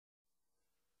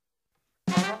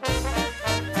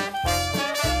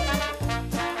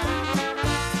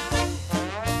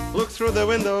through the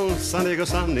window, San Diego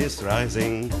sun is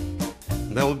rising.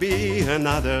 There'll be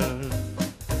another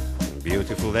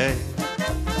beautiful day.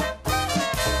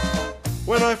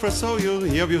 When I first saw you,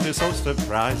 your beauty so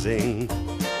surprising.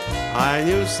 I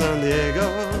knew San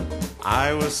Diego,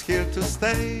 I was here to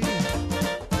stay.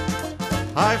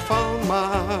 I found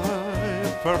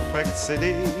my perfect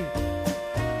city,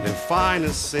 the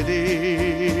finest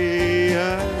city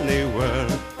anywhere.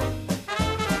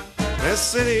 The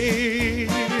city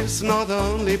is not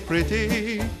only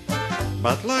pretty,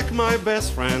 but like my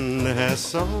best friend has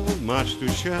so much to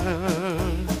share.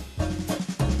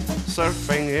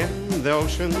 Surfing in the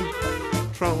ocean,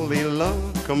 trolley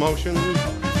locomotion,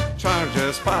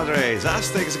 Chargers, Padres,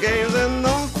 Aztecs games, and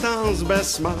Old Town's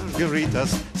best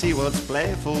margaritas, SeaWorld's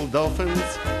playful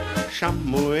dolphins,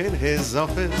 Shamu in his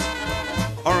office,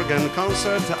 organ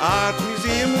concert, art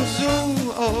museum,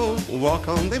 zoo, oh, walk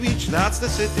on the beach, that's the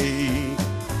city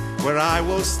where I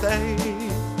will stay.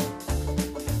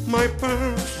 My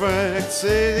perfect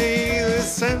city,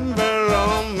 December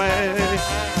or May.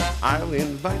 I'll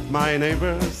invite my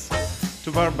neighbors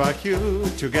to barbecue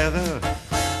together,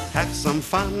 have some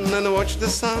fun and watch the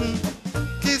sun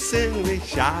kissing the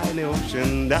shiny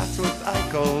ocean. That's what I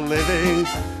call living.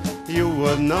 You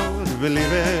would not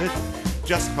believe it,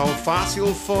 just how fast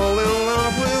you'll fall in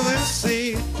love with the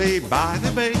city by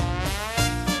the bay.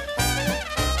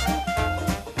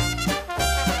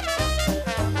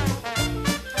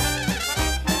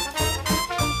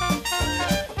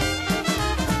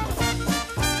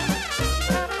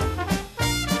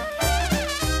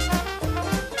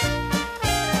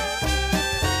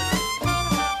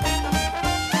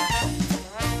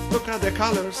 Look at the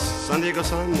colors, San Diego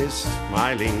sun is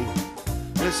smiling.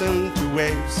 Listen to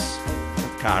waves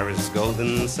that carries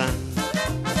golden sand.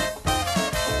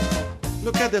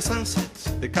 Look at the sunsets,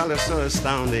 the colors so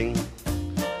astounding.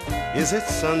 Is it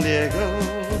San Diego,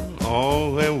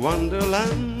 oh a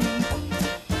wonderland?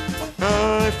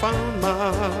 I found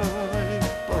my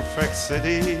perfect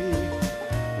city,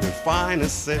 the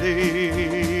finest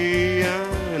city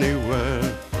anywhere.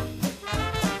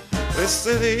 The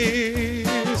city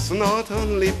is not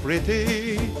only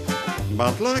pretty,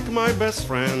 but like my best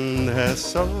friend has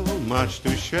so much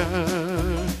to share.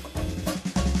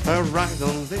 A ride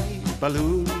on the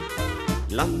balloon,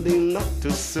 landing not too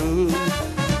soon,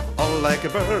 or like a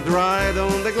bird ride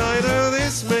on the glider,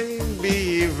 this may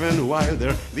be even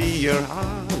wilder. Dear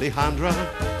Alejandra,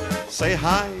 say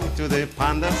hi to the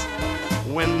pandas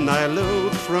when I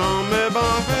look from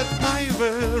above at my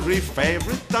very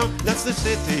favorite town. That's the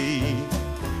city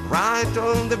right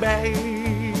on the bay.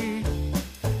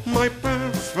 My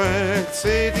perfect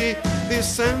city,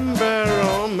 December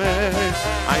or May.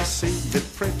 I see the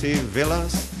pretty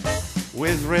villas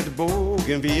with red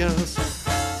bougainvilleas.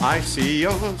 I see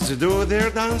yours do their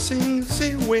dancing,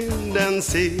 see wind and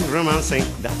see romancing.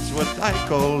 That's what I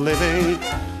call living.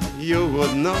 You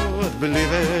would not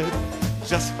believe it,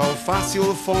 just how fast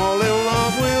you'll fall in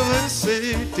love with the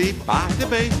city by the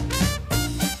bay.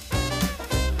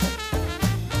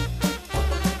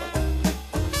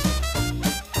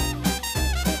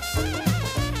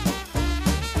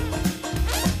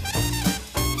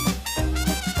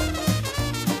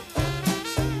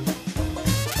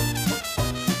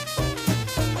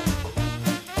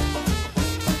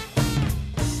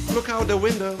 Look out the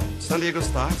window, San Diego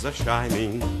stars are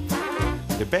shining,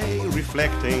 the bay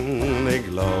reflecting the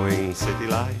glowing city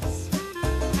lights.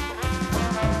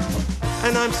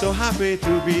 And I'm so happy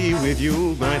to be with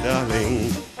you, my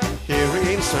darling, here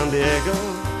in San Diego,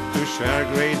 to share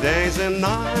great days and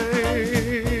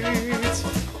nights.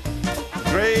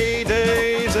 Great